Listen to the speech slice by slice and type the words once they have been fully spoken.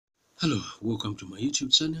Hello, welcome to my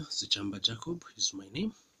YouTube channel. Zichamba Jacob is my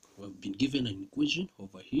name. We've been given an equation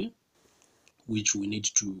over here which we need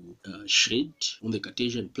to shade on the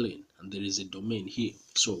Cartesian plane, and there is a domain here.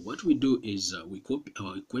 So what we do is we copy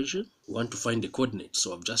our equation. We want to find the coordinates,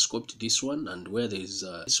 so I've just copied this one, and where there is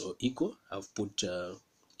this or equal, I've put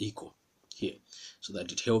equal here so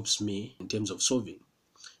that it helps me in terms of solving.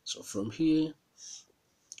 So from here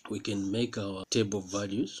we can make our table of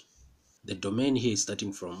values. The domain here is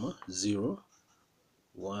starting from 0,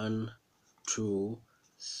 1, 2,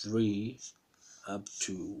 3, up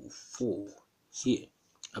to 4 here,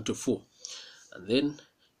 up to 4, and then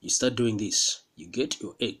you start doing this. You get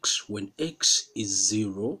your x. When x is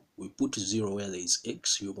 0, we put 0 where there is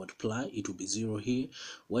x. You multiply, it will be 0 here.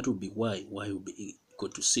 What will be y? Y will be equal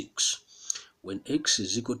to 6. When x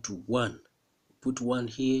is equal to 1, put 1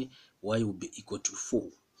 here. Y will be equal to 4.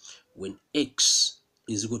 When x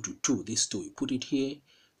is equal to 2, this 2, you put it here.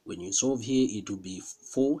 When you solve here, it will be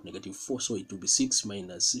 4, negative 4, so it will be 6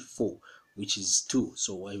 minus 4, which is 2,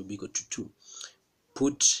 so y will be equal to 2.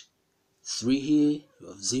 Put 3 here, you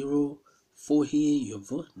have 0, 4 here, you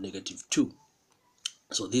have negative 2.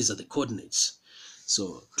 So these are the coordinates.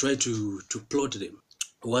 So try to plot them.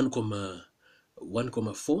 1 comma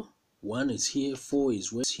 4, 1 is here, 4 is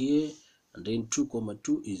here, and then 2 comma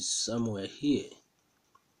 2 is somewhere here.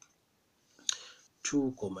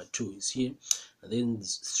 2 comma 2 is here, and then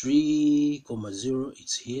 3 comma 0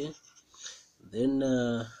 is here, then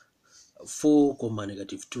 4 comma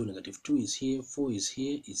negative 2 is here, 4 is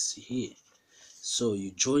here, it's here. So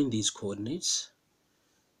you join these coordinates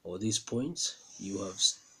or these points, you have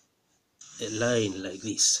a line like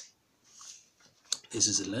this. This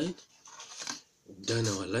is a line. We've done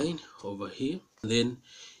our line over here. Then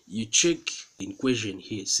you check the equation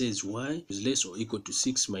here. It says y is less or equal to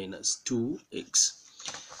 6 minus 2x.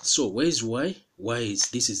 So where is y? Y is,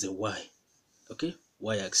 this is the y, okay,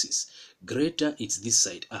 y-axis. Greater, it's this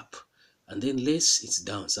side up, and then less, it's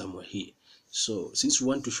down somewhere here. So since we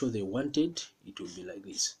want to show the wanted, it will be like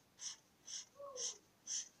this,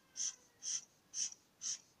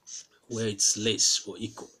 where it's less or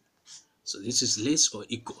equal. So this is less or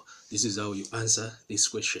equal. This is how you answer this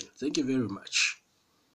question. Thank you very much.